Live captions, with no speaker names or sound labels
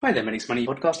Hi there, Medics Money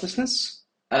podcast listeners.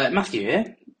 Matthew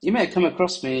here. You may have come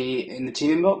across me in the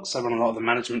team inbox. I run a lot of the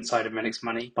management side of Medics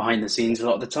Money behind the scenes a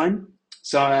lot of the time.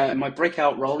 So my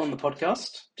breakout role on the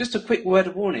podcast, just a quick word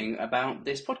of warning about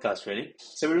this podcast really.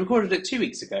 So we recorded it 2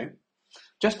 weeks ago,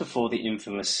 just before the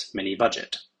infamous mini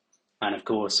budget. And of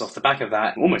course, off the back of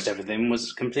that, almost everything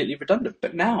was completely redundant.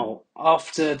 But now,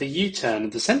 after the U-turn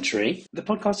of the century, the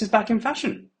podcast is back in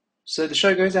fashion. So the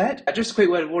show goes ahead. Just a quick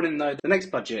word of warning though, the next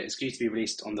budget is due to be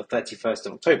released on the 31st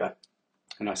of October.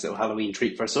 A nice little Halloween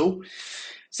treat for us all.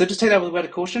 So just take that with a word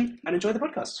of caution and enjoy the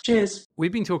podcast. Cheers.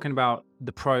 We've been talking about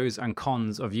the pros and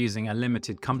cons of using a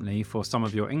limited company for some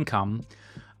of your income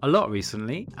a lot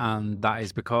recently, and that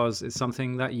is because it's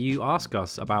something that you ask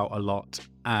us about a lot.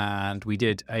 And we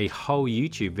did a whole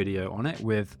YouTube video on it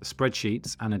with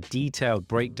spreadsheets and a detailed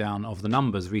breakdown of the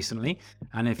numbers recently.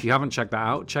 And if you haven't checked that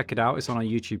out, check it out. It's on our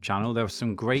YouTube channel. There were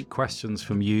some great questions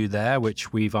from you there,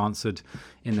 which we've answered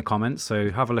in the comments.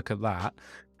 So have a look at that.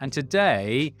 And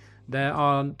today there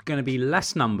are going to be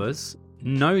less numbers,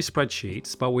 no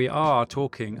spreadsheets, but we are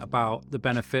talking about the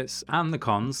benefits and the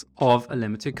cons of a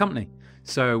limited company.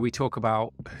 So we talk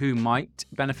about who might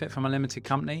benefit from a limited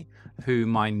company, who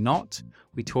might not.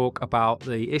 We talk about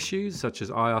the issues such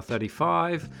as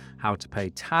IR35, how to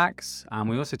pay tax, and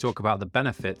we also talk about the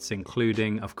benefits,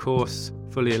 including, of course,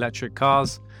 fully electric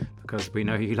cars, because we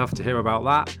know you love to hear about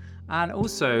that, and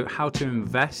also how to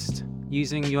invest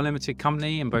using your limited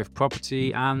company in both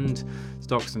property and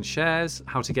stocks and shares,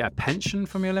 how to get a pension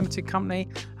from your limited company,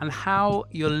 and how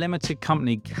your limited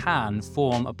company can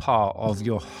form a part of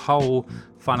your whole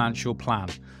financial plan.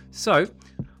 So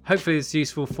hopefully it's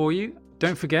useful for you.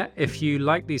 Don't forget, if you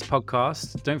like these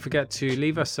podcasts, don't forget to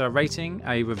leave us a rating,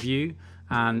 a review,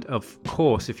 and of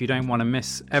course, if you don't want to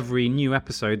miss every new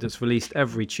episode that's released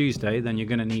every Tuesday, then you're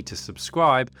going to need to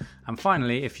subscribe. And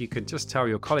finally, if you could just tell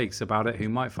your colleagues about it who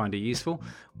might find it useful,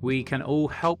 we can all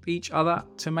help each other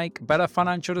to make better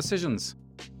financial decisions.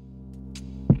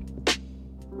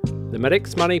 The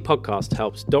Medics Money podcast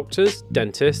helps doctors,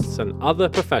 dentists, and other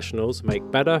professionals make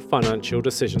better financial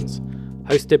decisions.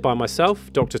 Hosted by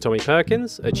myself, Dr. Tommy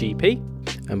Perkins, a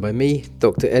GP. And by me,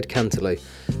 Dr. Ed Canterley,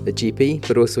 a GP,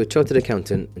 but also a chartered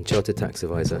accountant and chartered tax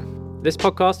advisor. This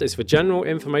podcast is for general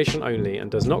information only and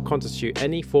does not constitute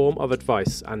any form of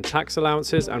advice, and tax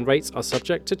allowances and rates are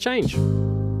subject to change.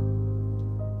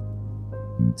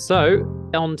 So,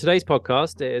 on today's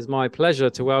podcast, it is my pleasure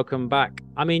to welcome back,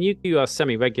 you are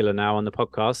semi-regular now on the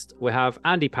podcast. We have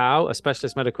Andy Powell, a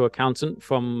specialist medical accountant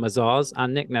from Mazars,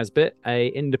 and Nick Nesbitt, a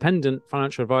independent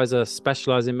financial advisor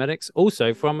specialising in medics,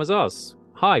 also from Mazars.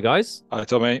 Hi, guys. Hi,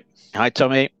 Tommy. Hi,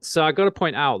 Tommy. So I got to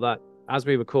point out that as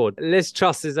we record, Liz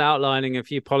Truss is outlining a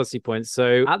few policy points.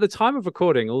 So at the time of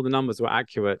recording, all the numbers were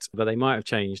accurate, but they might have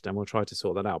changed, and we'll try to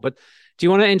sort that out. But do you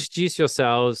want to introduce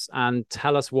yourselves and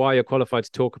tell us why you're qualified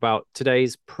to talk about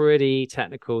today's pretty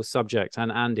technical subject?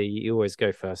 And Andy, you always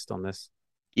go first on this.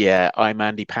 Yeah, I'm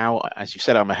Andy Powell. As you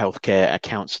said, I'm a healthcare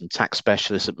accounts and tax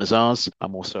specialist at Mazars.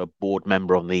 I'm also a board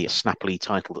member on the snappily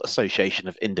titled Association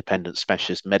of Independent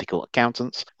Specialist Medical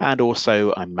Accountants. And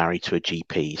also I'm married to a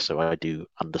GP, so I do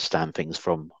understand things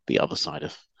from the other side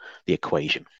of the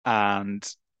equation. And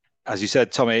as you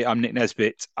said, Tommy, I'm Nick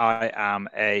Nesbitt. I am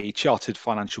a chartered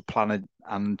financial planner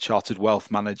and chartered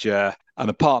wealth manager and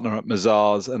a partner at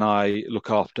Mazars, and I look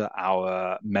after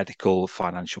our medical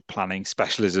financial planning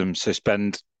specialism. So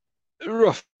spend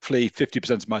roughly 50%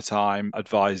 of my time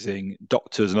advising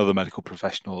doctors and other medical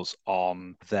professionals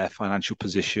on their financial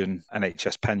position,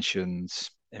 NHS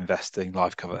pensions, investing,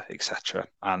 life cover, etc.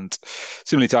 And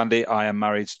similarly to Andy, I am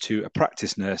married to a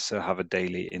practice nurse, so have a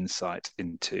daily insight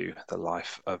into the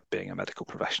life of being a medical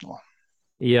professional.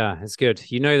 Yeah, it's good.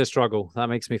 You know the struggle. That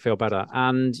makes me feel better.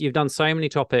 And you've done so many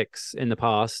topics in the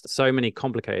past, so many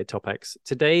complicated topics.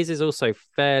 Today's is also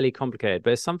fairly complicated,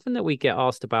 but it's something that we get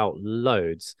asked about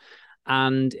loads.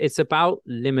 And it's about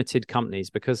limited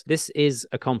companies, because this is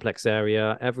a complex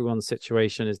area. Everyone's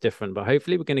situation is different, but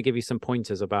hopefully we're going to give you some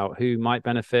pointers about who might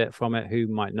benefit from it, who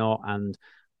might not, and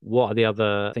what are the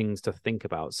other things to think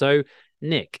about. So,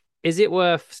 Nick, is it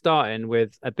worth starting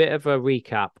with a bit of a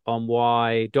recap on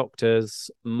why doctors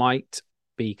might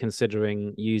be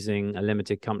considering using a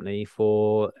limited company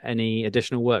for any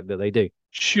additional work that they do?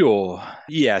 Sure.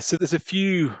 Yeah, so there's a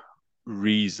few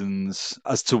reasons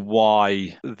as to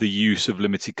why the use of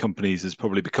limited companies has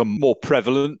probably become more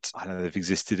prevalent. I know they've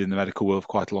existed in the medical world for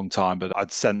quite a long time, but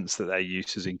I'd sense that their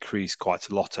use has increased quite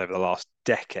a lot over the last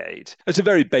decade. At a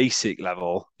very basic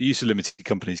level, the use of limited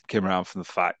companies came around from the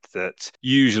fact that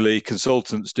usually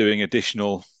consultants doing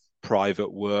additional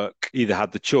private work either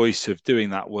had the choice of doing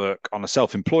that work on a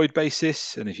self-employed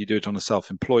basis, and if you do it on a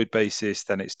self-employed basis,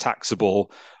 then it's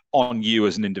taxable on you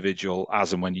as an individual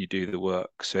as and when you do the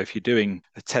work. So if you're doing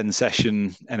a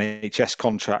 10-session NHS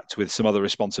contract with some other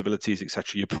responsibilities,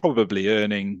 etc., you're probably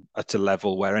earning at a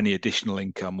level where any additional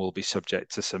income will be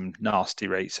subject to some nasty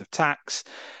rates of tax.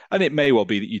 And it may well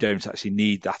be that you don't actually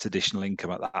need that additional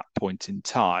income at that point in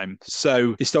time.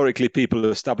 So historically, people who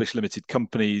established limited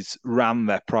companies ran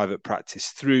their private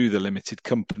practice through the limited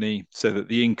company so that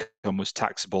the income was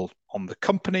taxable on the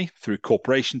company through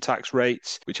corporation tax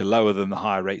rates, which are lower than the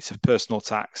higher rates of personal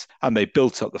tax. And they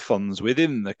built up the funds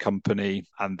within the company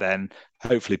and then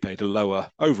hopefully paid a lower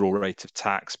overall rate of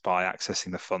tax by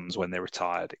accessing the funds when they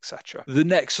retired, etc. The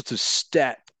next sort of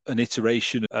step, an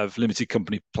iteration of limited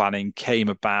company planning, came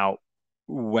about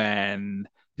when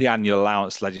the annual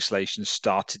allowance legislation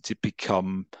started to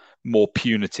become more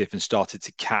punitive and started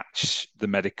to catch the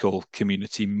medical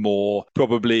community more,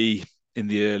 probably in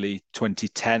the early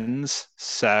 2010s.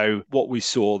 So what we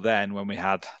saw then when we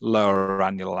had lower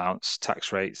annual allowance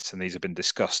tax rates, and these have been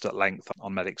discussed at length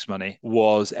on Medics Money,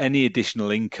 was any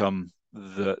additional income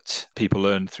that people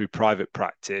earned through private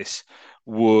practice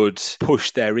would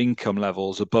push their income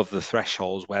levels above the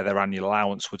thresholds where their annual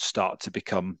allowance would start to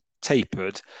become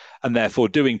tapered, and therefore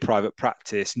doing private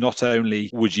practice, not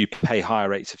only would you pay higher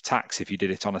rates of tax if you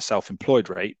did it on a self-employed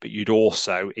rate, but you'd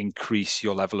also increase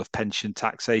your level of pension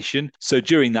taxation. So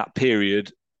during that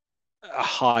period, a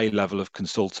high level of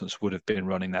consultants would have been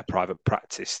running their private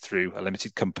practice through a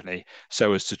limited company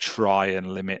so as to try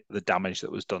and limit the damage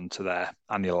that was done to their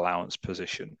annual allowance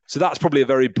position. So that's probably a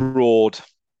very broad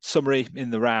summary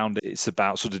in the round. It's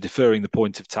about sort of deferring the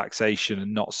point of taxation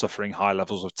and not suffering high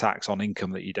levels of tax on income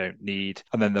that you don't need.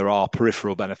 And then there are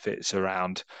peripheral benefits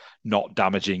around not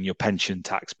damaging your pension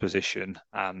tax position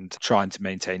and trying to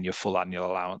maintain your full annual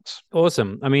allowance.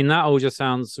 Awesome. I mean, that all just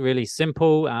sounds really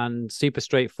simple and super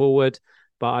straightforward,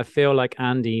 but I feel like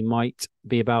Andy might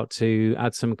be about to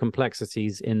add some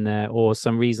complexities in there or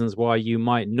some reasons why you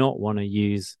might not want to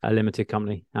use a limited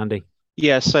company. Andy?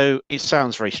 Yeah, so it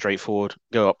sounds very straightforward.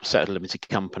 Go up, set a limited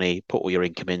company, put all your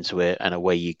income into it, and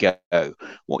away you go.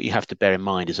 What you have to bear in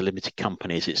mind is a limited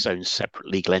company is its own separate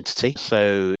legal entity.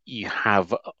 So you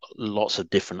have lots of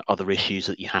different other issues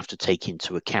that you have to take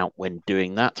into account when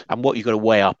doing that. And what you've got to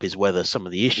weigh up is whether some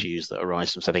of the issues that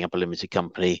arise from setting up a limited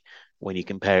company, when you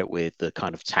compare it with the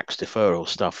kind of tax deferral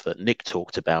stuff that Nick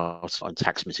talked about on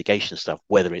tax mitigation stuff,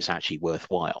 whether it's actually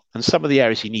worthwhile. And some of the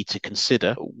areas you need to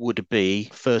consider would be,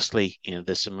 firstly,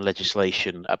 there's some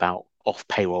legislation about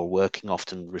off-payroll working,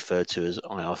 often referred to as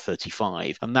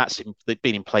IR35, and that's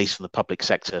been in place from the public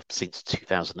sector since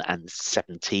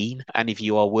 2017. And if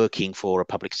you are working for a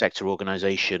public sector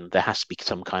organisation, there has to be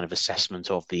some kind of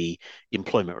assessment of the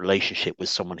employment relationship with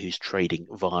someone who's trading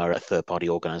via a third-party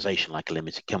organisation like a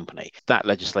limited company. That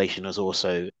legislation has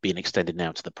also been extended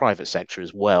now to the private sector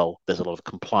as well. There's a lot of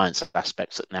compliance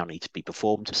aspects that now need to be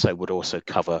performed, so would also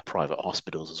cover private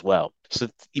hospitals as well. So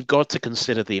you've got to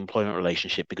consider the employment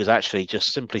relationship, because actually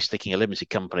just simply sticking a limited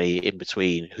company in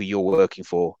between who you're working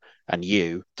for and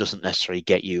you doesn't necessarily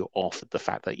get you off the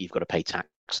fact that you've got to pay tax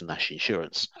and national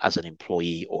insurance as an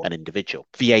employee or an individual.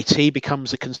 VAT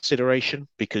becomes a consideration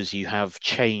because you have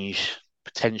changed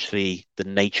potentially the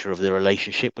nature of the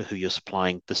relationship with who you're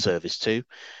supplying the service to.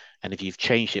 And if you've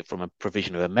changed it from a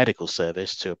provision of a medical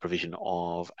service to a provision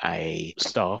of a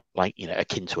staff, like,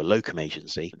 akin to a locum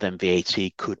agency, then VAT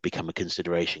could become a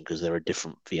consideration because there are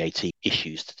different VAT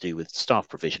issues to do with staff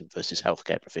provision versus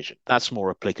healthcare provision. That's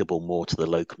more applicable more to the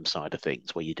locum side of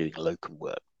things where you're doing locum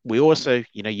work. We also,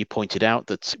 you pointed out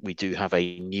that we do have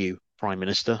a new Prime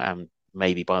Minister, and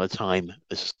maybe by the time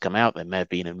this has come out, there may have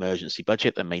been an emergency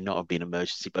budget, there may not have been an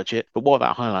emergency budget. But what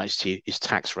that highlights to you is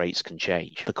tax rates can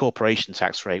change. The corporation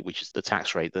tax rate, which is the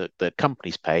tax rate that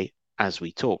companies pay, as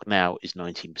we talk now, is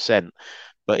 19%.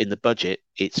 But in the budget,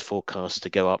 it's forecast to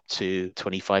go up to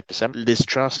 25%. Liz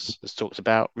Truss has talked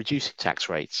about reducing tax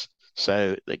rates.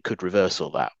 So it could reverse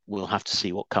all that. We'll have to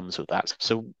see what comes with that.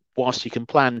 So whilst you can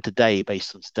plan today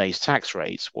based on today's tax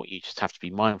rates, what you just have to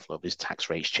be mindful of is tax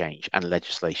rates change and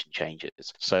legislation changes.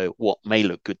 So what may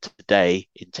look good today,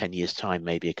 in 10 years' time,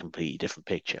 may be a completely different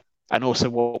picture. And also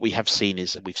what we have seen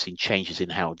is that we've seen changes in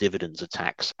how dividends are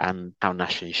taxed and how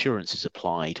national insurance is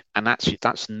applied. And actually,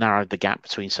 that's narrowed the gap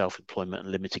between self-employment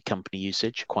and limited company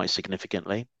usage quite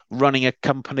significantly. Running a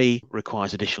company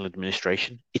requires additional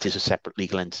administration. It is a separate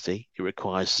legal entity. It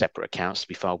requires separate accounts to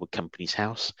be filed with Companies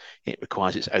House. It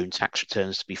requires its own tax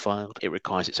returns to be filed. It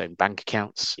requires its own bank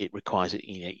accounts. It requires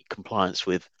compliance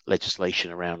with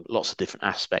legislation around lots of different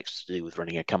aspects to do with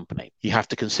running a company. You have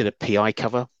to consider PI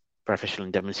cover. professional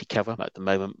indemnity cover. At the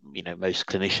moment, most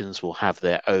clinicians will have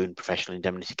their own professional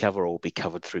indemnity cover or will be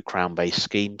covered through Crown-based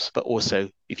schemes. But also,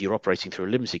 if you're operating through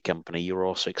a limited company, you're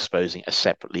also exposing a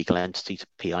separate legal entity to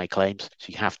PI claims. So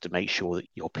you have to make sure that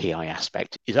your PI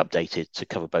aspect is updated to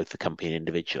cover both the company and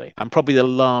individually. And probably the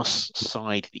last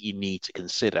side that you need to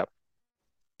consider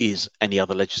is any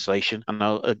other legislation. And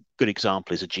a good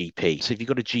example is a GP. So if you've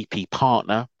got a GP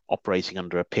partner operating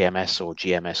under a PMS or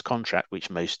GMS contract, which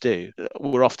most do,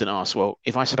 we're often asked, well,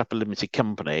 if I set up a limited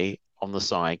company on the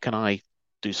side, can I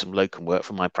do some locum work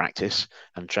for my practice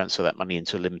and transfer that money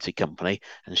into a limited company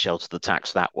and shelter the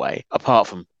tax that way? Apart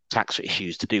from tax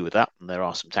issues to do with that, and there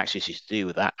are some tax issues to do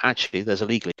with that, actually there's a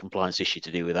legal compliance issue to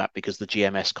do with that because the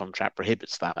GMS contract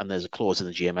prohibits that, and there's a clause in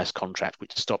the GMS contract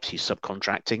which stops you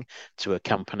subcontracting to a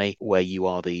company where you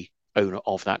are the owner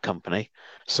of that company.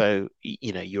 So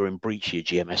you're in breach of your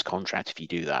GMS contract if you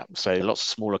do that. So lots of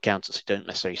small accountants who don't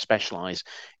necessarily specialize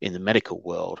in the medical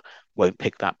world won't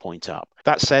pick that point up.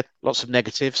 That said, lots of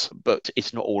negatives, but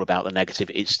it's not all about the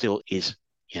negative. It still is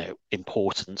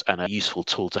important and a useful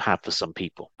tool to have for some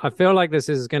people. I feel like this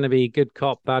is going to be good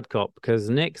cop, bad cop, because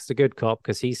Nick's a good cop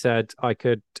because he said I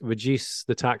could reduce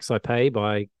the tax I pay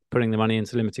by putting the money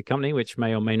into a limited company, which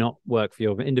may or may not work for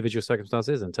your individual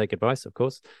circumstances, and take advice, of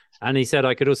course. And he said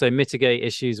I could also mitigate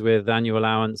issues with annual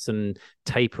allowance and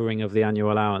tapering of the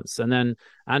annual allowance. And then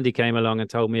Andy came along and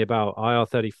told me about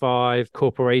IR35,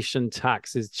 corporation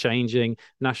tax is changing,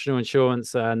 national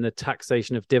insurance and the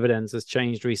taxation of dividends has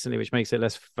changed recently, which makes it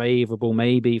less favorable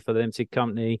maybe for the limited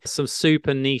company. Some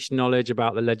super niche knowledge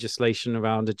about the legislation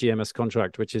around a GMS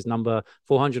contract, which is number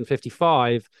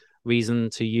 455, reason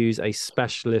to use a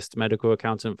specialist medical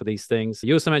accountant for these things.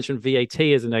 You also mentioned VAT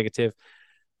as a negative.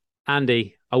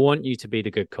 Andy, I want you to be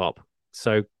the good cop.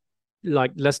 So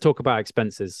let's talk about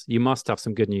expenses. You must have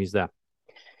some good news there.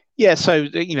 Yeah, so,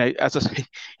 as I say,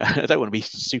 I don't want to be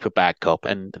super bad cop,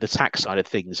 and the tax side of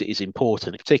things is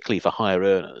important, particularly for higher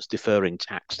earners, deferring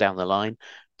tax down the line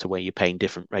to where you're paying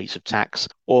different rates of tax,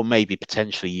 or maybe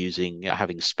potentially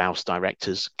having spouse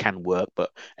directors can work,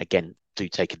 but again, do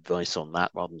take advice on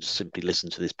that rather than just simply listen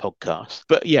to this podcast.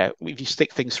 But yeah, if you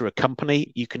stick things through a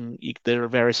company, there are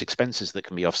various expenses that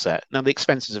can be offset. Now, the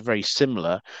expenses are very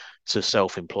similar to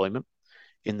self-employment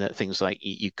in that things like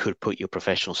you could put your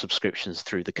professional subscriptions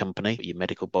through the company, your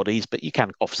medical bodies, but you can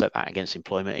offset that against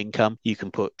employment income. You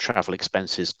can put travel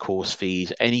expenses, course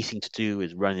fees, anything to do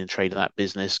with running and trade of that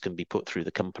business can be put through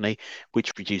the company,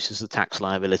 which reduces the tax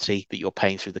liability that you're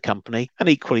paying through the company. And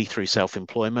equally through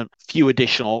self-employment, few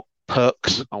additional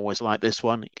perks. I always like this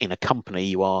one. In a company,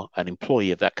 you are an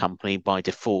employee of that company by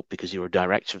default because you're a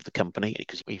director of the company.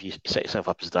 Because if you set yourself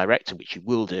up as a director, which you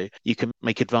will do, you can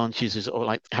make advantages or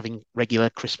like having regular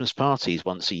Christmas parties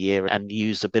once a year and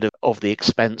use a bit of the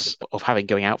expense of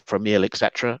going out for a meal,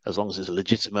 etc. As long as it's a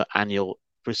legitimate annual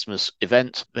Christmas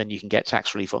event, then you can get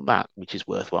tax relief on that, which is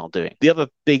worthwhile doing. The other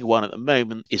big one at the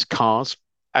moment is cars.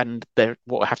 And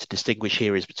what I have to distinguish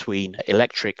here is between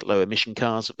electric low emission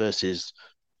cars versus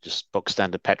just bog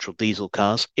standard petrol diesel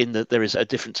cars, in that there is a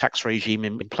different tax regime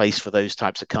in place for those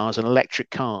types of cars, and electric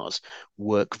cars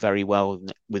work very well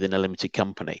within a limited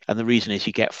company. And the reason is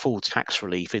you get full tax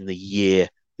relief in the year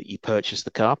that you purchase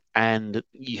the car, and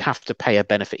you have to pay a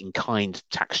benefit in kind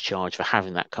tax charge for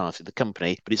having that car through the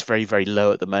company, but it's very, very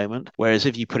low at the moment. Whereas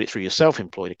if you put it through your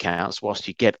self-employed accounts, whilst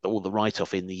you get all the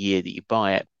write-off in the year that you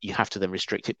buy it, you have to then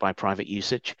restrict it by private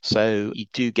usage. So you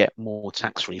do get more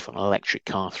tax relief on an electric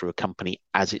car through a company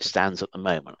as it stands at the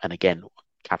moment. And again,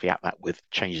 caveat that with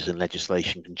changes in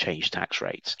legislation can change tax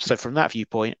rates. So from that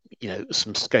viewpoint,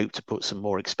 some scope to put some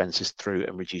more expenses through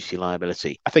and reduce your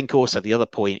liability. I think also the other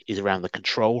point is around the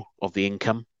control of the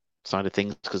income side of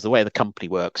things, because the way the company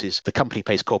works is the company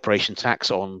pays corporation tax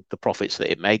on the profits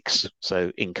that it makes,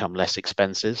 so income less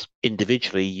expenses.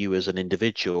 Individually, you as an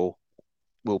individual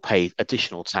will pay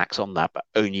additional tax on that, but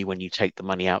only when you take the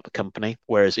money out of the company.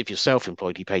 Whereas if you're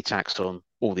self-employed, you pay tax on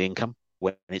all the income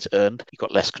when it's earned. You've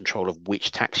got less control of which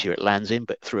tax year it lands in,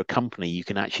 but through a company, you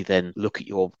can actually then look at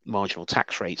your marginal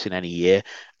tax rates in any year,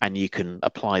 and you can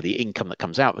apply the income that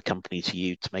comes out of the company to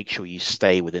you to make sure you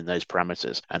stay within those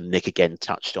parameters. And Nick again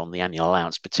touched on the annual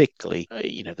allowance, particularly,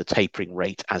 the tapering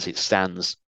rate as it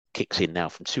stands kicks in now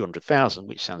from 200,000,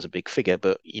 which sounds a big figure,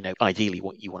 but ideally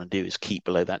what you want to do is keep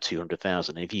below that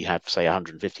 200,000. If you have, say,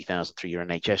 150,000 through your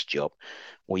NHS job,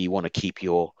 or you want to keep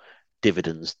your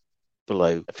dividends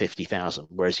below 50,000,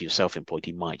 whereas you're self-employed,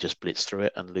 you might just blitz through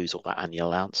it and lose all that annual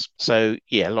allowance. So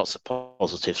yeah, lots of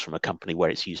positives from a company where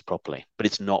it's used properly, but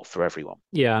it's not for everyone.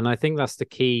 Yeah, and I think that's the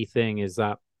key thing, is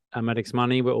that at Medix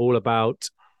Money, we're all about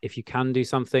if you can do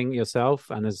something yourself,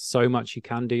 and there's so much you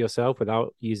can do yourself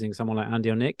without using someone like Andy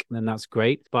or Nick, then that's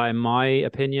great. But in my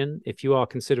opinion, if you are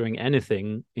considering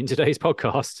anything in today's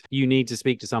podcast, you need to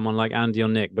speak to someone like Andy or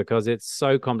Nick, because it's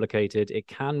so complicated. It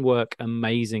can work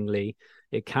amazingly.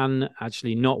 It can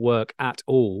actually not work at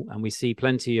all. And we see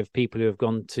plenty of people who have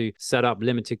gone to set up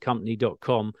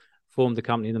limitedcompany.com, formed the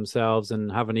company themselves,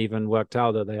 and haven't even worked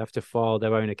out that they have to file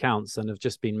their own accounts and have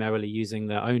just been merrily using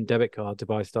their own debit card to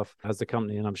buy stuff as the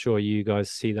company. And I'm sure you guys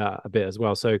see that a bit as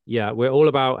well. So yeah, we're all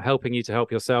about helping you to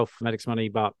help yourself, Medix Money.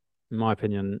 But in my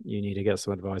opinion, you need to get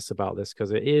some advice about this,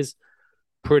 because it is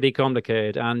pretty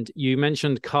complicated. And you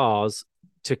mentioned cars.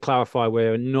 To clarify,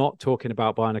 we're not talking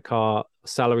about buying a car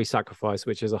salary sacrifice,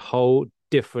 which is a whole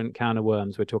different can of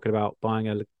worms. We're talking about buying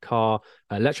a car,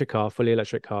 electric car, fully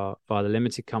electric car via the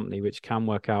limited company, which can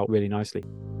work out really nicely.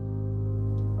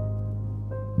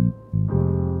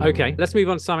 Okay, let's move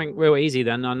on to something real easy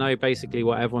then. I know basically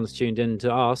what everyone's tuned in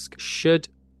to ask. Should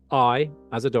I,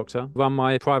 as a doctor, run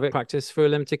my private practice for a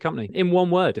limited company? In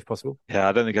one word, if possible. Yeah,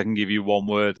 I don't think I can give you one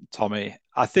word, Tommy.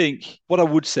 I think what I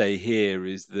would say here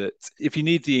is that if you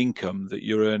need the income that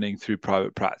you're earning through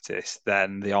private practice,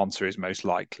 then the answer is most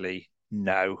likely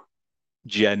no.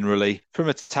 Generally, from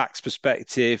a tax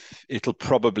perspective, it'll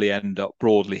probably end up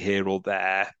broadly here or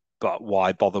there. But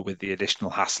why bother with the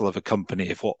additional hassle of a company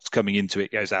if what's coming into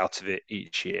it goes out of it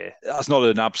each year? That's not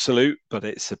an absolute, but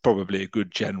it's probably a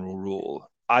good general rule.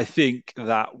 I think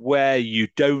that where you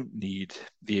don't need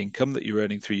the income that you're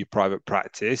earning through your private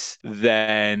practice,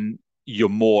 then you're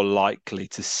more likely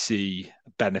to see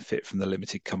benefit from the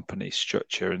limited company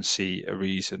structure and see a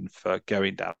reason for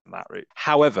going down that route.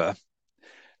 However,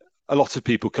 a lot of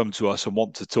people come to us and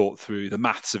want to talk through the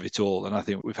maths of it all. And I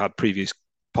think we've had previous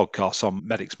podcasts on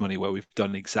Medix Money where we've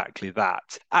done exactly that.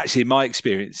 Actually, in my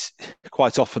experience,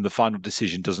 quite often the final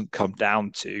decision doesn't come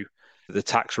down to the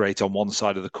tax rate on one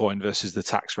side of the coin versus the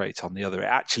tax rate on the other. It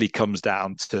actually comes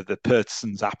down to the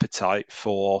person's appetite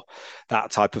for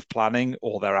that type of planning,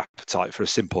 or their appetite for a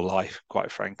simple life, quite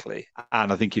frankly.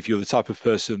 And I think if you're the type of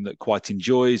person that quite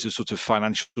enjoys a sort of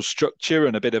financial structure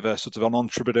and a bit of a sort of an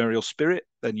entrepreneurial spirit,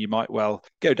 then you might well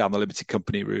go down the limited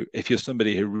company route. If you're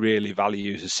somebody who really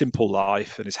values a simple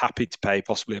life and is happy to pay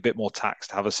possibly a bit more tax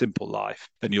to have a simple life,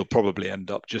 then you'll probably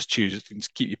end up just choosing to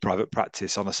keep your private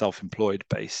practice on a self-employed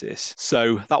basis.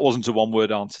 So that wasn't a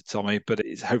one-word answer, Tommy, but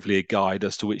it's hopefully a guide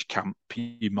as to which camp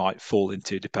you might fall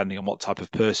into depending on what type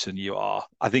of person you are.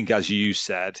 I think, as you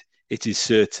said, it is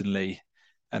certainly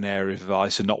an area of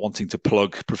advice, and not wanting to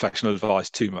plug professional advice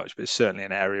too much, but it's certainly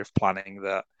an area of planning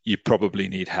that you probably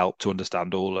need help to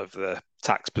understand all of the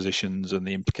tax positions and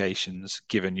the implications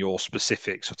given your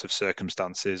specific sort of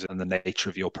circumstances and the nature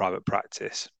of your private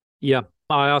practice. Yeah,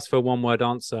 I asked for a one-word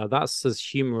answer. That's as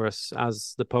humorous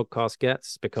as the podcast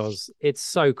gets, because it's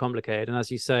so complicated. And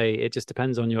as you say, it just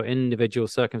depends on your individual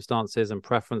circumstances and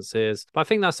preferences. But I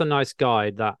think that's a nice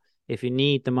guide, that if you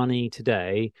need the money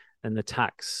today, then the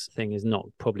tax thing is not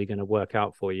probably going to work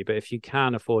out for you. But if you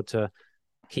can afford to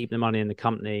keep the money in the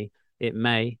company, it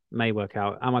may work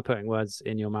out. Am I putting words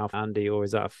in your mouth, Andy, or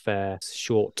is that a fair,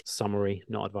 short summary,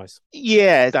 not advice?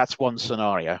 Yeah, that's one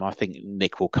scenario. I think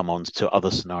Nick will come on to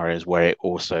other scenarios where it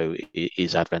also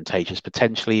is advantageous,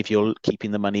 potentially, if you're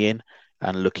keeping the money in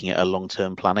and looking at a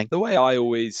long-term planning. The way I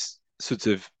always sort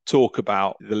of talk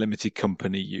about the limited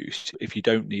company use, if you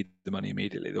don't need the money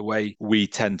immediately, the way we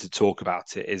tend to talk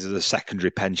about it is as a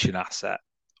secondary pension asset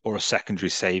or a secondary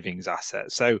savings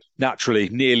asset. So naturally,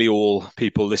 nearly all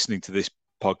people listening to this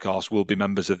podcast will be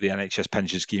members of the NHS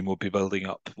pension scheme, will be building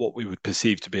up what we would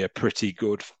perceive to be a pretty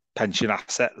good pension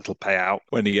asset that'll pay out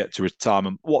when you get to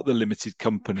retirement. What the limited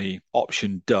company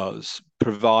option does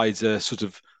provides a sort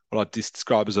of what I'd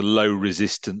describe as a low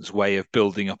resistance way of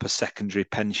building up a secondary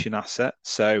pension asset.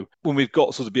 So when we've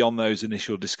got sort of beyond those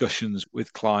initial discussions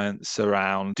with clients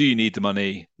around, do you need the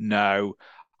money? No.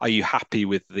 Are you happy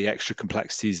with the extra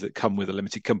complexities that come with a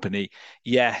limited company?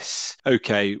 Yes.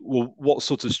 Okay. Well, what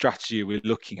sort of strategy are we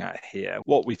looking at here?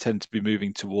 What we tend to be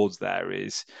moving towards there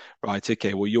is, right,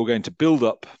 okay, well, you're going to build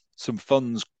up some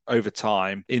funds over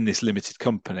time in this limited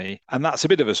company. And that's a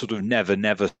bit of a sort of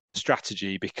never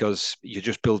strategy, because you're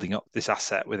just building up this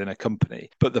asset within a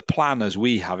company. But the plan as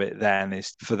we have it then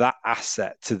is for that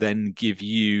asset to then give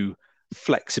you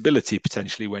flexibility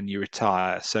potentially when you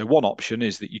retire. So one option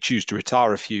is that you choose to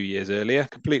retire a few years earlier,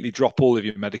 completely drop all of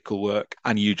your medical work,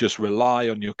 and you just rely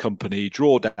on your company,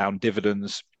 draw down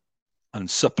dividends and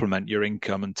supplement your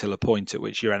income until a point at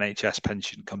which your NHS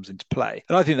pension comes into play.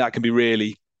 And I think that can be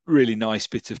really really nice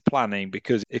bit of planning,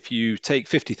 because if you take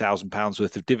 £50,000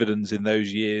 worth of dividends in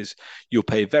those years, you'll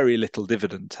pay very little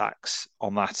dividend tax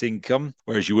on that income,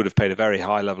 whereas you would have paid a very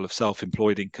high level of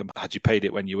self-employed income had you paid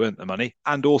it when you earned the money.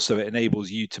 And also it enables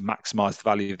you to maximize the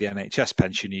value of the NHS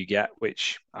pension you get,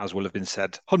 which, as will have been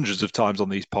said hundreds of times on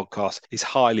these podcasts, is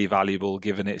highly valuable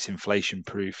given its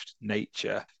inflation-proofed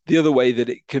nature. The other way that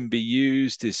it can be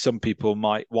used is some people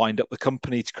might wind up the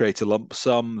company to create a lump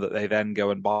sum that they then go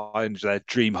and buy into their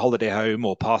dream holiday home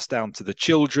or pass down to the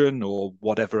children or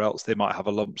whatever else they might have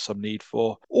a lump sum need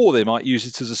for. Or they might use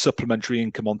it as a supplementary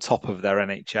income on top of their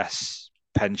NHS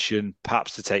pension,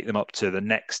 perhaps to take them up to the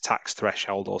next tax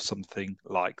threshold or something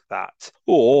like that.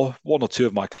 Or one or two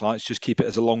of my clients just keep it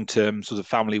as a long-term sort of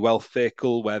family wealth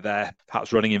vehicle where they're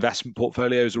perhaps running investment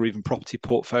portfolios or even property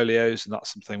portfolios, and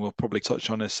that's something we'll probably touch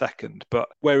on in a second. But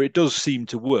where it does seem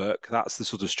to work, that's the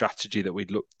sort of strategy that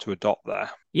we'd look to adopt there.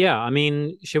 Yeah, I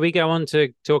mean, should we go on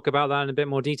to talk about that in a bit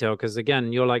more detail? Because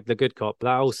again, you're like the good cop.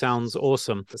 That all sounds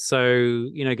awesome. So,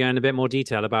 go in a bit more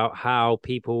detail about how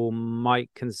people might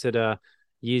consider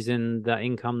using that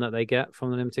income that they get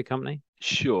from the limited company.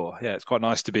 Sure. Yeah, it's quite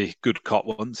nice to be good cop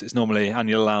once. It's normally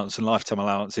annual allowance and lifetime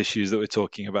allowance issues that we're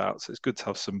talking about. So it's good to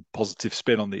have some positive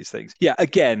spin on these things. Yeah,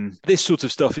 again, this sort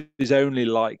of stuff is only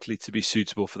likely to be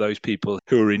suitable for those people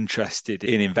who are interested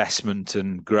in investment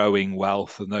and growing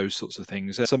wealth and those sorts of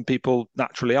things. Some people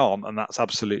naturally aren't, and that's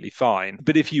absolutely fine.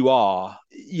 But if you are,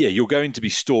 you're going to be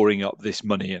storing up this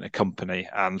money in a company.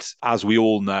 And as we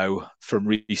all know from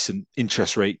recent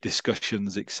interest rate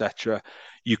discussions, etc.,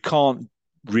 you can't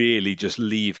really just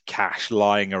leave cash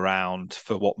lying around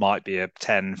for what might be a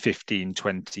 10, 15,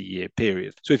 20-year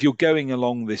period. So if you're going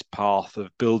along this path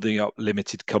of building up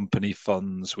limited company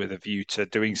funds with a view to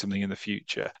doing something in the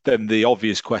future, then the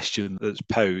obvious question that's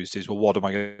posed is, well, what am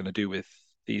I going to do with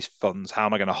these funds? How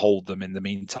am I going to hold them in the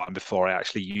meantime before I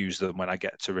actually use them when I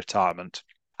get to retirement?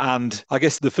 And I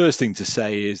guess the first thing to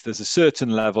say is there's a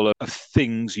certain level of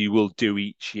things you will do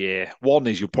each year. One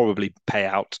is you'll probably pay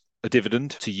out a dividend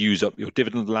to use up your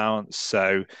dividend allowance.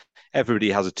 So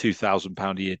everybody has a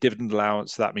 £2,000 a year dividend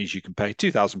allowance. That means you can pay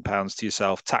 £2,000 to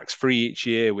yourself tax-free each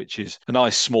year, which is a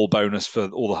nice small bonus for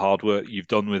all the hard work you've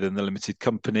done within the limited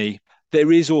company.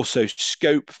 There is also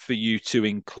scope for you to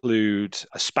include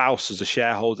a spouse as a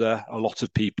shareholder. A lot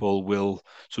of people will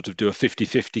sort of do a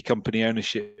 50-50 company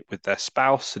ownership with their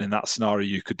spouse. And in that scenario,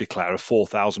 you could declare a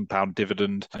 £4,000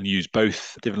 dividend and use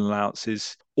both dividend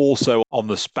allowances. Also, on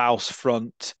the spouse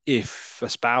front, if a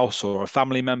spouse or a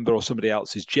family member or somebody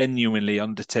else is genuinely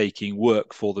undertaking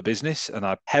work for the business, and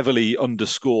I heavily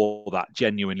underscore that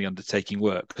genuinely undertaking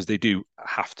work because they do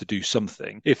have to do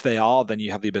something. If they are, then you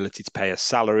have the ability to pay a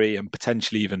salary and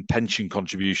potentially even pension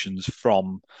contributions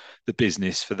from the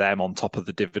business for them on top of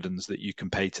the dividends that you can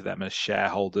pay to them as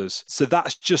shareholders. So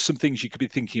that's just some things you could be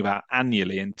thinking about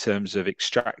annually in terms of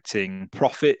extracting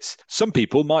profits. Some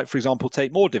people might, for example,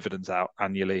 take more dividends out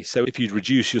annually. So if you'd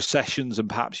reduce your sessions and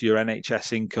perhaps your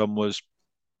NHS income was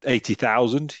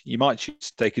 80,000, you might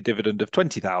choose to take a dividend of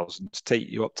 20,000 to take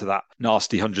you up to that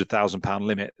nasty £100,000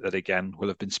 limit that again will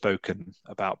have been spoken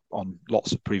about on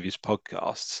lots of previous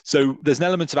podcasts. So there's an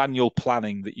element of annual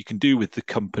planning that you can do with the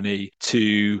company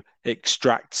to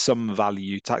extract some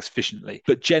value tax efficiently,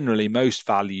 but generally most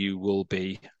value will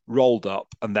be rolled up,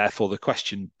 and therefore the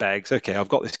question begs, okay, I've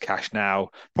got this cash now,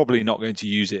 probably not going to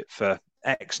use it for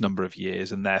X number of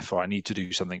years, and therefore I need to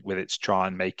do something with it to try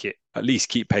and make it at least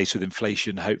keep pace with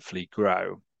inflation, hopefully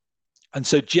grow. And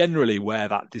so generally where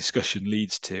that discussion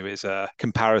leads to is a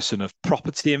comparison of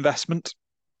property investment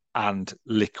and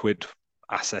liquid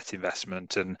asset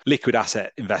investment. And liquid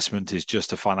asset investment is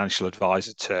just a financial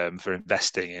advisor term for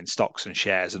investing in stocks and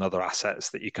shares and other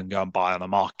assets that you can go and buy on a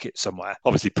market somewhere.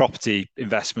 Obviously, property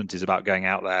investment is about going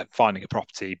out there, finding a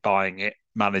property, buying it,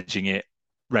 managing it,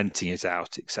 renting it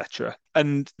out, etc.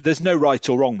 And there's no right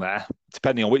or wrong there.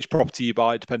 Depending on which property you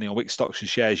buy, depending on which stocks and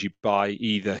shares you buy,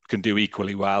 either can do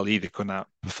equally well, either can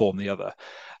outperform the other.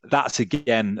 That's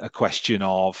again a question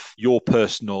of your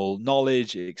personal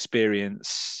knowledge,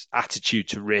 experience, attitude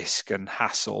to risk and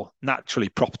hassle. Naturally,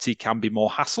 property can be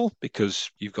more hassle because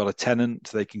you've got a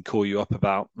tenant, they can call you up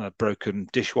about a broken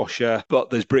dishwasher, but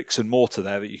there's bricks and mortar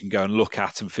there that you can go and look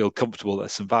at and feel comfortable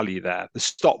there's some value there. The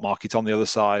stock market on the other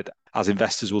side, as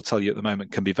investors will tell you at the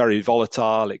moment, can be very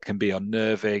volatile, it can be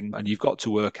unnerving, and you've got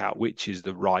to work out which is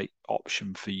the right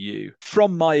option for you.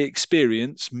 From my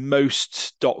experience,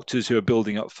 most doctors who are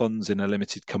building up funds in a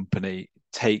limited company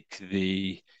take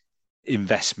the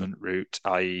investment route,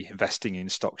 i.e. investing in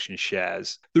stocks and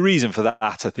shares. The reason for that,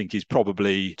 I think, is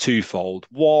probably twofold.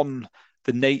 One,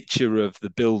 the nature of the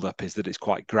build-up is that it's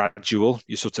quite gradual.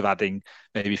 You're sort of adding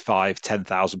maybe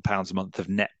 £5,000-10,000 a month of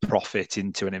net profit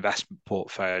into an investment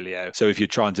portfolio. So if you're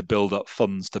trying to build up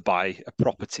funds to buy a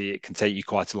property, it can take you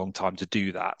quite a long time to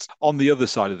do that. On the other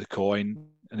side of the coin,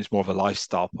 and it's more of a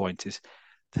lifestyle point, is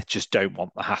they just don't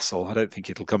want the hassle. I don't think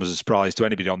it'll come as a surprise to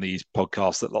anybody on these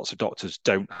podcasts that lots of doctors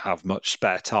don't have much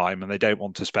spare time, and they don't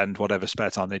want to spend whatever spare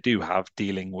time they do have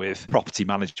dealing with property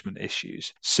management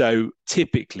issues. So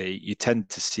typically you tend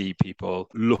to see people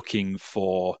looking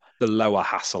for the lower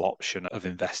hassle option of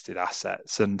invested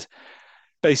assets. And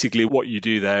basically what you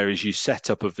do there is you set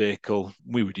up a vehicle.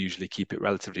 We would usually keep it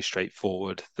relatively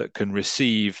straightforward, that can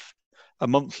receive a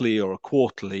monthly or a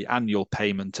quarterly annual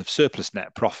payment of surplus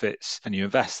net profits, and you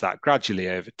invest that gradually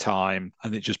over time,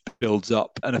 and it just builds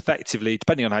up. And effectively,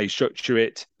 depending on how you structure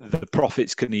it, the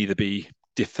profits can either be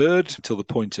deferred until the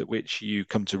point at which you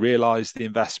come to realize the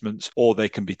investments, or they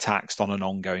can be taxed on an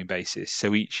ongoing basis.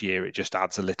 So each year it just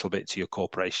adds a little bit to your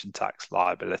corporation tax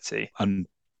liability. And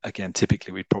again,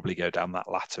 typically we'd probably go down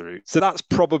that latter route. So that's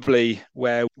probably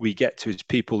where we get to, is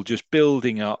people just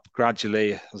building up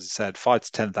gradually, as I said, 5,000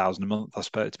 to 10,000 a month, I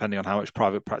suppose, depending on how much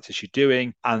private practice you're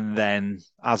doing. And then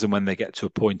as and when they get to a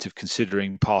point of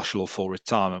considering partial or full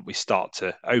retirement, we start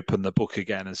to open the book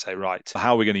again and say, right,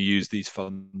 how are we going to use these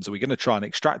funds? Are we going to try and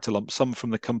extract a lump sum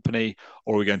from the company,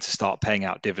 or are we going to start paying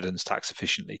out dividends tax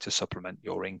efficiently to supplement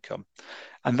your income?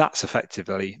 And that's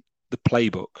effectively the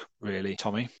playbook, really,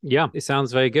 Tommy. Yeah, it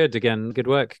sounds very good. Again, good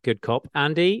work, good cop.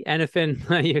 Andy, anything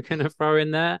you're going to throw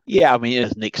in there? Yeah, I mean,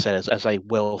 as Nick said, as a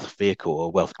wealth vehicle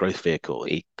or wealth growth vehicle,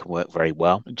 it can work very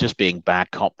well. Just being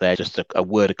bad cop there, just a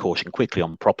word of caution quickly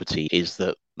on property is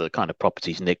that the kind of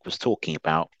properties Nick was talking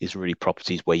about is really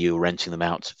properties where you're renting them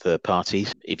out to third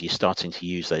parties. If you're starting to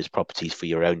use those properties for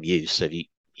your own use, so if you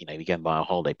go and buy a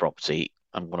holiday property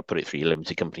and want to put it through your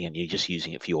limited company and you're just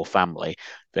using it for your family,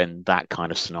 then that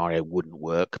kind of scenario wouldn't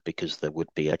work, because there would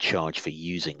be a charge for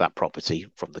using that property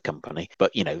from the company.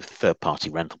 But, third party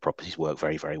rental properties work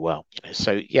very, very well.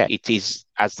 So yeah, it is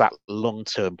as that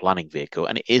long-term planning vehicle,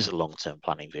 and it is a long-term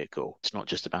planning vehicle. It's not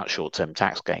just about short-term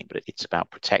tax gain, but it's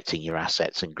about protecting your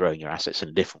assets and growing your assets in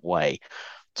a different way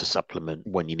to supplement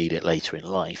when you need it later in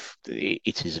life.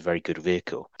 It is a very good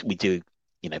vehicle. We do,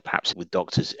 perhaps with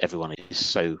doctors, everyone is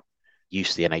so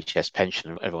used to the NHS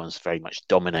pension. Everyone's very much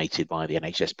dominated by the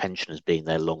NHS pension as being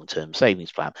their long-term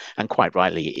savings plan. And quite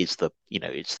rightly, it's the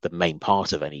main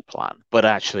part of any plan. But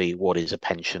actually, what is a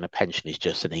pension? A pension is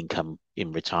just an income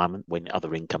in retirement when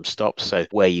other income stops. So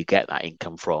where you get that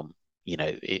income from,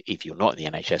 if you're not in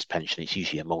the NHS pension, it's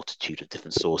usually a multitude of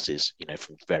different sources,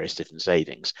 from various different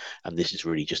savings. And this is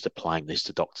really just applying this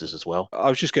to doctors as well. I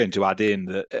was just going to add in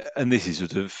that, and this is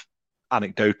sort of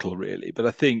anecdotal really, but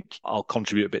I think I'll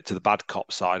contribute a bit to the bad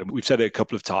cop side. And we've said it a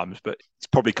couple of times, but it's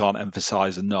probably can't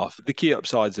emphasize enough. The key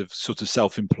upsides of sort of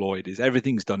self-employed is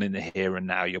everything's done in the here and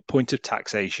now. Your point of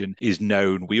taxation is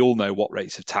known. We all know what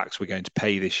rates of tax we're going to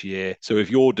pay this year. So if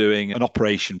you're doing an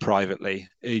operation privately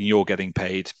and you're getting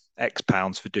paid X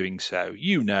pounds for doing so,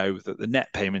 you know that the net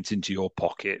payment into your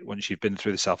pocket once you've been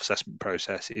through the self-assessment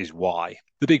process is Y.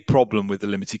 The big problem with the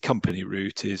limited company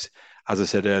route is, as I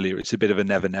said earlier, it's a bit of a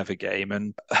never game,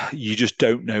 and you just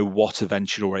don't know what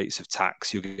eventual rates of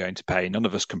tax you're going to pay. None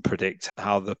of us can predict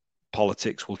how the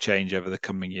politics will change over the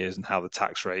coming years and how the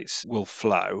tax rates will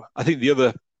flow. I think the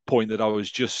other point that I was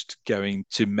just going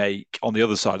to make on the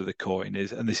other side of the coin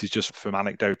is, and this is just from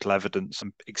anecdotal evidence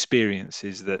and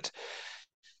experiences, that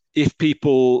if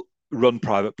people run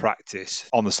private practice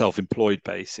on the self-employed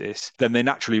basis, then they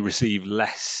naturally receive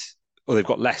less, or they've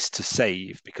got less to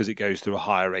save because it goes through a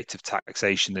higher rate of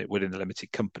taxation than it would in a limited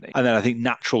company. And then I think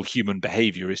natural human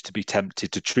behavior is to be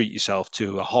tempted to treat yourself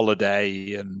to a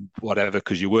holiday and whatever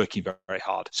because you're working very, very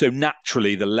hard. So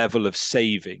naturally, the level of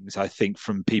savings, I think,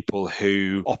 from people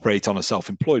who operate on a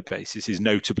self-employed basis is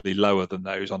notably lower than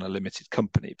those on a limited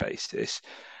company basis.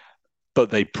 But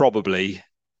they probably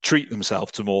treat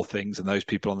themselves to more things than those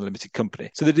people on the limited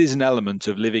company. So there is an element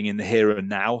of living in the here and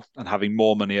now and having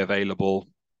more money available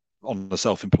on a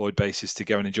self-employed basis to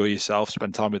go and enjoy yourself,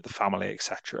 spend time with the family,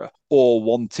 etc., or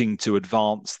wanting to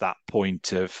advance that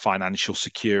point of financial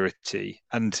security.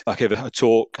 And I gave a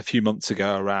talk a few months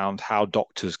ago around how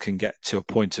doctors can get to a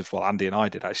point of, well, Andy and I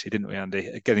did actually, didn't we,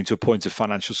 Andy? Getting to a point of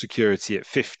financial security at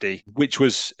 50, which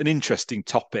was an interesting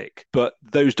topic. But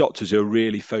those doctors who are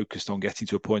really focused on getting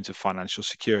to a point of financial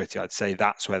security, I'd say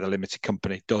that's where the limited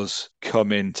company does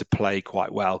come into play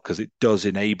quite well, because it does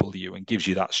enable you and gives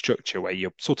you that structure where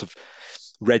you're sort of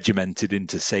regimented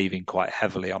into saving quite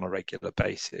heavily on a regular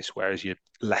basis, whereas you're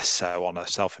less so on a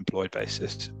self-employed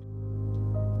basis.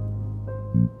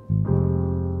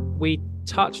 We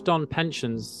touched on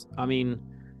pensions. I mean,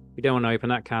 we don't want to open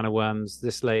that can of worms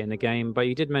this late in the game, but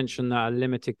you did mention that a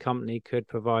limited company could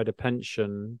provide a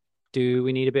pension. Do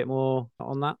we need a bit more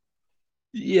on that?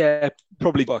 Yeah,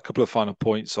 probably got a couple of final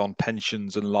points on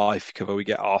pensions and life cover. We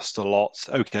get asked a lot.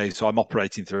 Okay, so I'm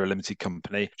operating through a limited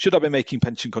company. Should I be making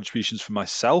pension contributions for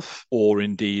myself or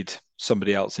indeed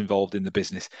somebody else involved in the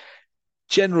business?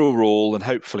 General rule, and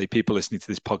hopefully people listening to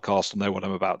this podcast will know what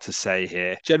I'm about to say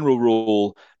here. General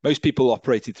rule, most people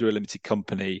operating through a limited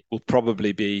company will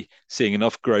probably be seeing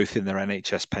enough growth in their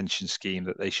NHS pension scheme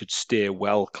that they should steer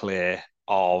well clear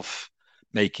of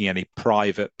making any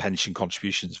private pension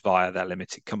contributions via their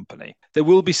limited company. There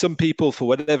will be some people, for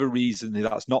whatever reason,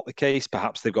 that's not the case.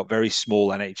 Perhaps they've got very small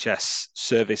NHS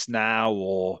service now,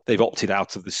 or they've opted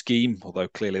out of the scheme, although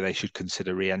clearly they should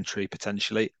consider re-entry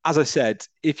potentially. As I said,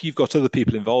 if you've got other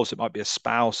people involved, so it might be a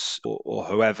spouse or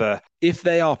whoever, if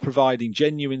they are providing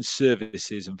genuine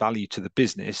services and value to the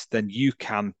business, then you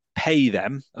can pay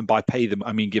them, and by pay them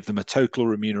I mean give them a total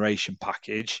remuneration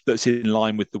package that's in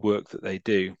line with the work that they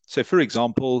do. So for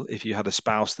example, if you had a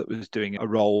spouse that was doing a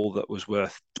role that was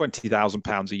worth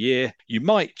 £20,000 a year, you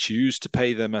might choose to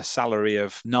pay them a salary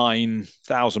of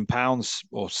 £9,000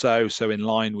 or so in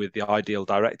line with the ideal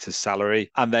director's salary,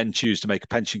 and then choose to make a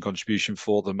pension contribution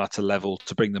for them at a level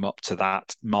to bring them up to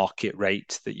that market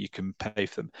rate that you can pay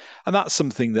for them. And that's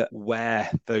something that, where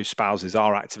those spouses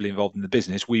are actively involved in the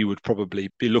business, we would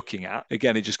probably be looking at.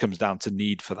 Again, it just comes down to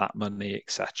need for that money,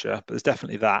 etc. But there's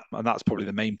definitely that, and that's probably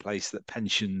the main place that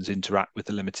pensions interact with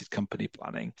the limited company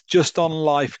planning. Just on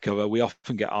life cover, we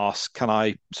often get asked, can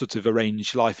I sort of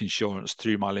arrange life insurance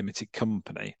through my limited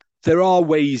company? There are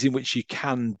ways in which you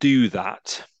can do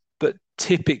that, but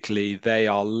typically they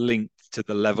are linked to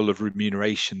the level of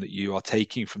remuneration that you are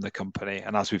taking from the company.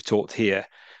 And as we've talked here,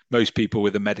 most people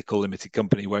with a medical limited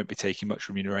company won't be taking much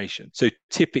remuneration. So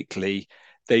typically,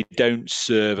 they don't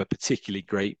serve a particularly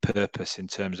great purpose in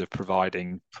terms of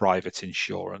providing private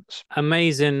insurance.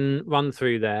 Amazing run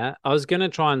through there. I was going to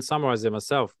try and summarize it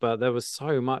myself, but there was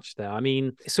so much there. I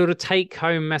mean, sort of take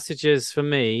home messages for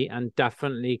me, and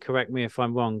definitely correct me if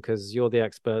I'm wrong, because you're the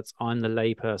experts, I'm the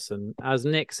layperson. As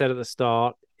Nick said at the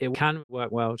start, it can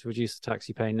work well to reduce the tax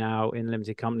you pay now in a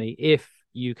limited company if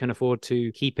you can afford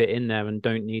to keep it in there and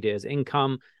don't need it as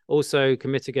income. Also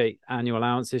can mitigate annual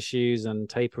allowance issues and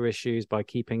taper issues by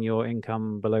keeping your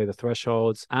income below the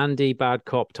thresholds. Andy Bad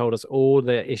Cop told us all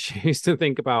the issues to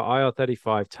think about: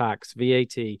 IR35, tax,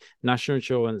 VAT, national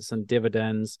insurance and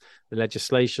dividends, the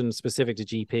legislation specific to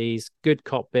GPs. Good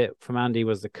cop bit from Andy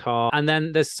was the car. And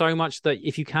then there's so much that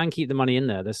if you can keep the money in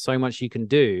there, there's so much you can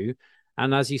do.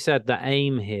 And as you said, the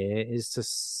aim here is to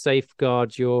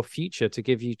safeguard your future, to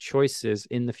give you choices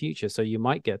in the future. So you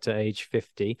might get to age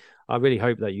 50. I really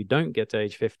hope that you don't get to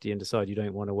age 50 and decide you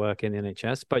don't want to work in the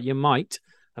NHS, but you might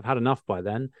have had enough by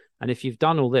then. And if you've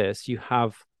done all this, you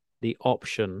have the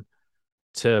option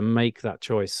to make that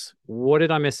choice. What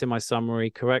did I miss in my summary?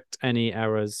 Correct any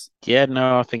errors? Yeah,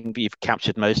 no, I think you've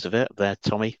captured most of it there,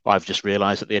 Tommy. I've just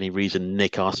realised that the only reason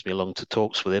Nick asked me along to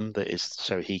talks with him that is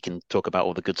so he can talk about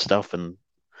all the good stuff and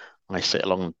I sit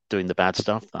along doing the bad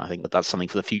stuff. I think that's something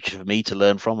for the future for me to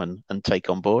learn from and take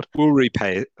on board. We'll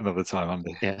repay it another time,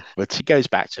 Andy. Yeah, but it goes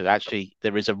back to actually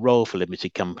there is a role for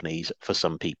limited companies for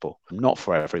some people, not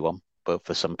for everyone, but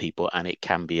for some people, and it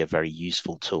can be a very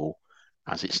useful tool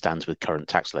as it stands with current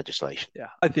tax legislation. Yeah,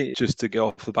 I think just to go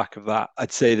off the back of that,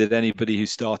 I'd say that anybody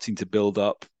who's starting to build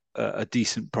up a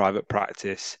decent private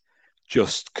practice,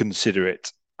 just consider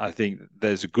it. I think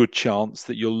there's a good chance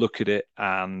that you'll look at it,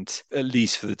 and at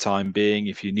least for the time being,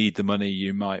 if you need the money,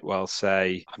 you might well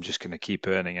say, I'm just going to keep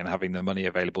earning and having the money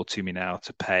available to me now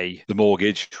to pay the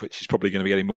mortgage, which is probably going to be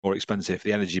getting more expensive,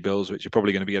 the energy bills, which are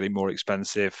probably going to be getting more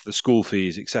expensive, the school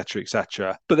fees, etc.,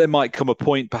 etc. But there might come a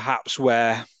point perhaps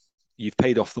where you've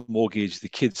paid off the mortgage, the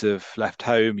kids have left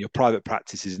home, your private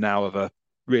practice is now of a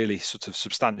really sort of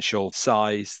substantial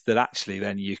size that actually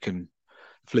then you can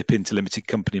flip into limited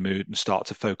company mood and start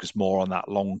to focus more on that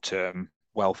long-term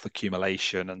wealth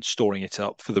accumulation and storing it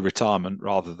up for the retirement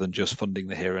rather than just funding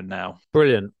the here and now.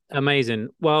 Brilliant. Amazing.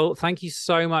 Well, thank you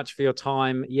so much for your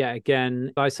time. Yeah,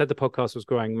 again, I said the podcast was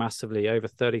growing massively. Over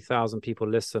 30,000 people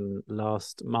listened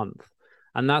last month.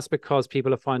 And that's because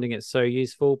people are finding it so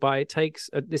useful. But it takes,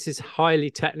 this is highly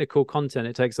technical content.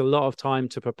 It takes a lot of time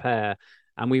to prepare.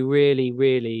 And we really,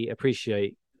 really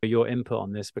appreciate your input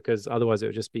on this, because otherwise it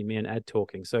would just be me and Ed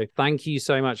talking. So thank you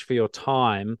so much for your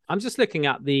time. I'm just looking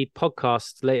at the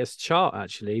podcast's latest chart,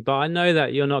 actually, but I know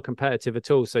that you're not competitive at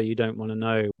all. So you don't want to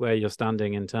know where you're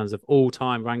standing in terms of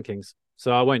all-time rankings.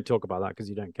 So I won't talk about that because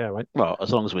you don't care, right? Well,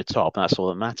 as long as we're top, that's all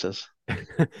that matters.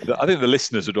 I think the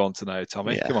listeners would want to know,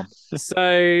 Tommy. Yeah. Come on.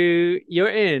 So you're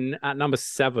in at number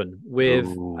 7 with,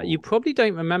 Ooh. you probably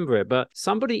don't remember it, but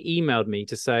somebody emailed me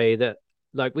to say that,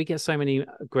 like, we get so many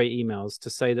great emails to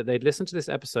say that they'd listened to this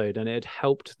episode and it had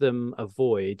helped them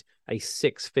avoid a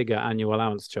 6-figure annual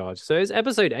allowance charge. So it's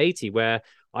episode 80 where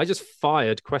I just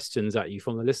fired questions at you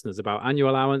from the listeners about annual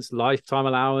allowance, lifetime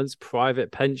allowance,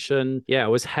 private pension. Yeah, it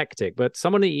was hectic, but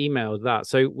somebody emailed that.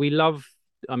 So we love,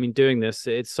 doing this,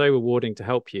 it's so rewarding to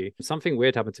help you. Something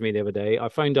weird happened to me the other day. I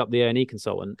phoned up the A&E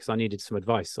consultant because I needed some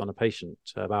advice on a patient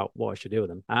about what I should do with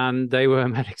them. And they were a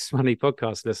Medics Money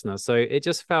podcast listener. So it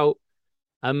just felt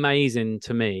amazing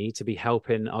to me to be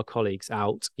helping our colleagues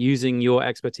out using your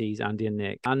expertise, Andy and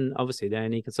Nick. And obviously the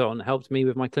A&E consultant helped me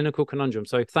with my clinical conundrum.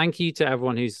 So thank you to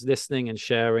everyone who's listening and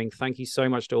sharing. Thank you so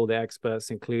much to all the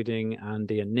experts, including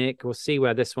Andy and Nick. We'll see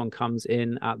where this one comes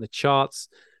in at the charts.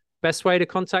 Best way to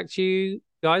contact you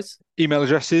guys? Email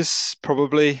addresses,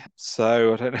 probably.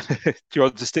 So I don't know. Do you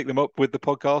want to stick them up with the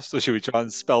podcast, or should we try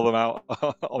and spell them out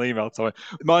on email, Tommy?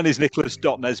 Mine is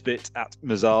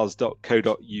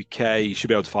nicholas.nesbitt@mazars.co.uk. You should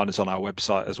be able to find us on our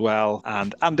website as well.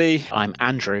 And Andy? I'm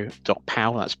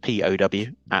andrew.pow, that's POW,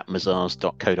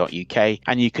 @mazars.co.uk.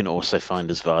 And you can also find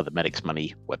us via the Medics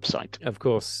Money website. Of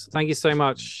course. Thank you so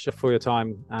much for your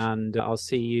time. And I'll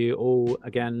see you all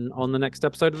again on the next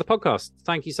episode of the podcast.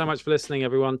 Thank you so much for listening,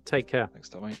 everyone. Take care. Thanks,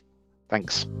 Tommy.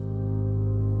 Thanks.